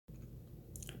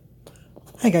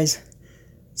Hi guys.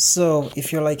 So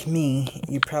if you're like me,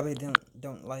 you probably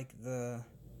don't like the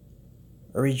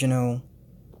original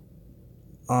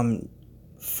um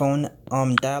phone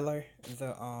dialer,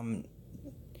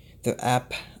 the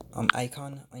app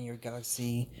icon on your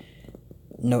Galaxy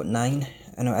Note 9.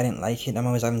 I know I didn't like it. I'm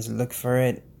always having to look for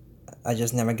it. I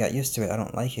just never got used to it. I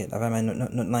don't like it. I've had my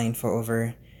Note 9 for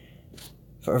over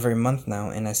a month now,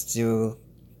 and I still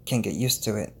can't get used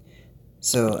to it.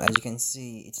 So as you can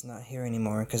see, it's not here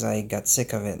anymore because I got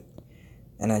sick of it.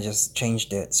 And I just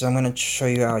changed it. So I'm gonna show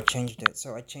you how I changed it.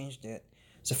 So I changed it.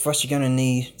 So first you're gonna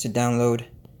need to download.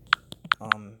 You're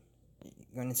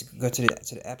gonna need to go to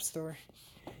the App Store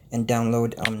and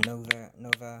download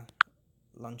Nova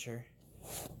Launcher.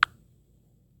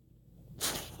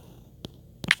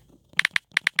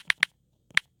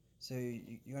 So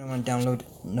you're gonna want to download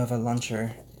Nova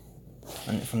Launcher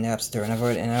from the App Store, and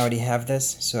I already have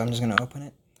this. So I'm just gonna open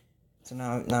it. So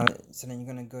so then you're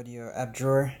gonna go to your app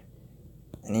drawer,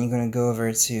 and then you're gonna go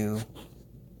over to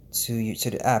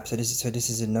the app. So this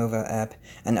is a Nova app,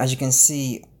 and as you can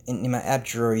see in my app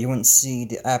drawer, you won't see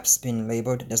the apps being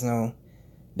labeled. There's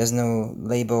no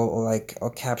label or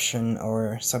caption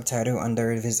or subtitle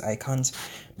under these icons.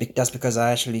 That's because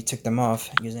I actually took them off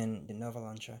using the Nova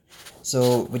launcher.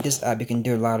 So with this app, you can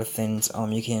do a lot of things.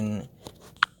 You can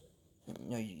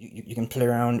you can play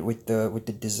around with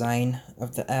the design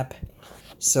of the app.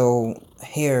 So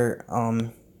here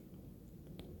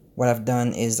what I've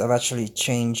done is I've actually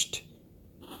changed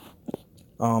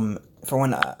for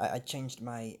one, I changed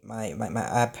my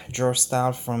app drawer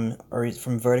style from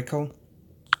vertical.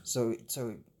 So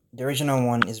the original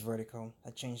one is vertical.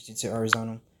 I changed it to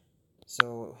horizontal.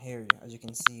 So here, as you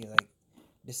can see, like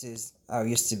this is how it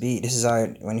used to be. This is how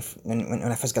when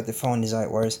I first got the phone. This is how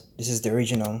it was. This is the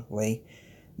original way,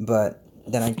 but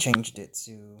then I changed it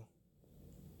to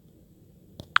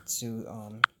so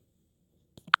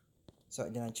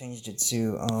then I changed it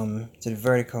to the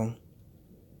vertical.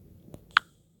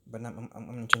 But I'm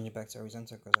gonna change it back to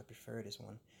horizontal because I prefer this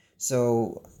one.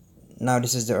 So now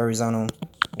this is the horizontal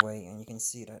way, and you can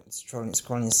see that it's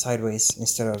scrolling sideways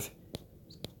instead of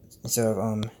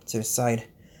to the side.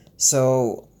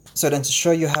 So then to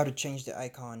show you how to change the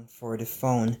icon for the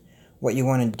phone, what you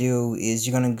want to do is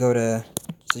you're gonna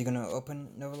you're gonna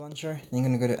open Nova Launcher, then you're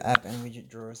gonna go to App and Widget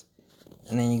Drawers,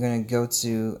 and then you're gonna go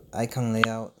to Icon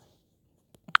Layout.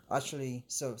 Actually,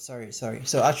 sorry.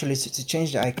 So actually, to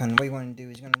change the icon, what you want to do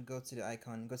is you're gonna go to the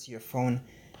icon, go to your phone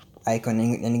icon,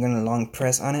 and you're gonna long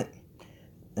press on it,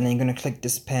 and then you're gonna click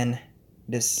this pen,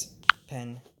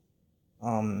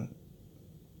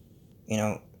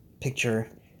 picture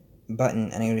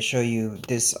button, and I'm gonna show you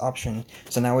this option.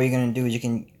 So now what you're gonna do is you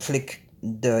can click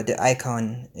the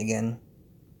icon again,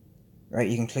 right?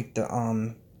 You can click the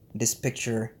this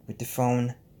picture with the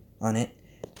phone on it.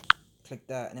 Click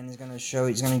that, and then it's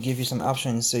gonna give you some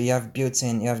options. So you have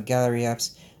built-in, you have gallery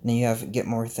apps, and then you have get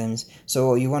more themes.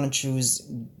 So you want to choose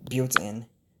built-in,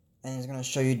 and it's gonna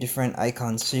show you different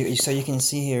icons. So you can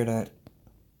see here that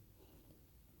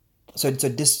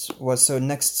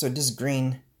this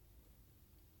green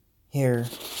here.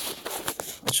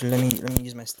 Actually, let me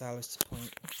use my stylus to point.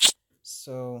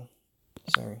 So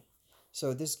sorry.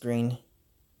 So this green,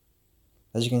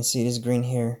 as you can see, this green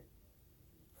here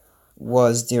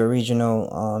was the original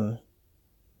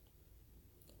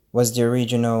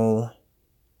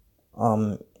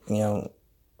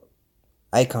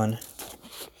icon.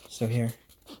 So here,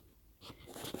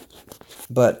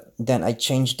 but then I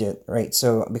changed it, right?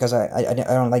 So because I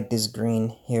don't like this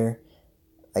green here,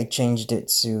 I changed it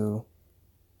to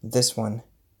this one.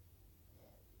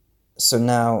 So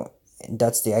now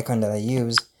that's the icon that I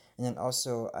use, and then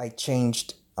also I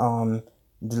changed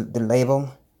the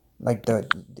label, like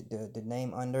the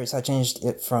name under it. So I changed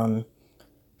it from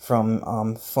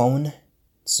phone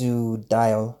to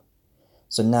dial.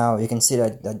 So now you can see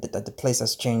that the place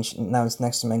has changed. Now it's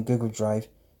next to my Google Drive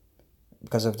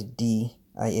because of the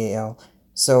DIAL.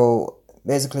 So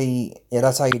basically, yeah,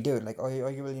 that's how you do it. Like all you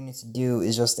really need to do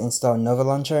is just install Nova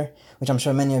Launcher, which I'm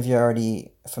sure many of you are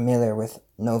already familiar with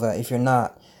Nova. If you're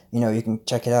not, you can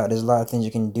check it out. There's a lot of things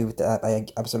you can do with the app. I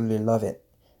absolutely love it.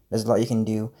 There's a lot you can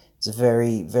do. It's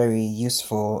very, very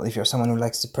useful if you're someone who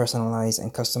likes to personalize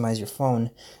and customize your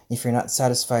phone. If you're not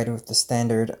satisfied with the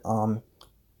standard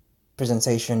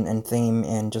presentation and theme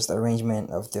and just arrangement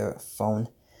of the phone,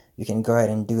 you can go ahead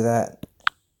and do that.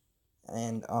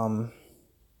 And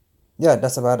yeah,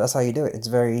 that's how you do it. It's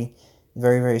very,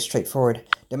 very, very straightforward.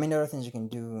 There are many other things you can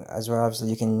do as well. Obviously,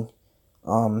 you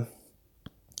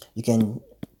can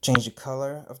change the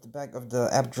color of the back of the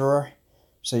app drawer,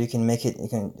 so you can make it. You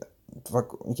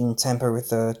can tamper with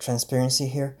the transparency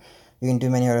here. you can do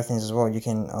many other things as well. You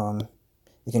can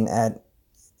add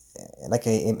like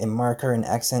a marker and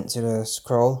accent to the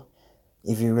scroll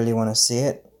if you really want to see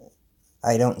it.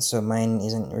 I don't, so mine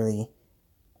isn't really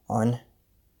on.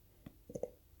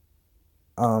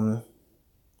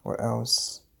 What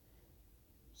else?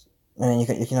 And then you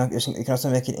can also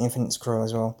make it infinite scroll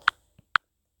as well.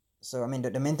 So I mean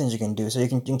the main things you can do. So you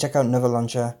can check out Nova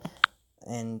Launcher,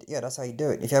 and yeah, that's how you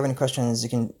do it. If you have any questions, you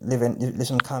can leave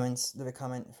some comments. Leave a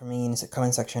comment for me in the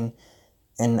comment section,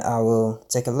 and I will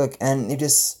take a look. And if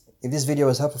this video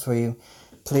was helpful for you,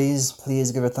 please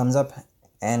give it a thumbs up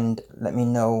and let me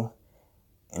know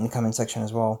in the comment section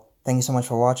as well. Thank you so much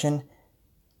for watching.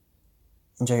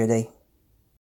 Enjoy your day.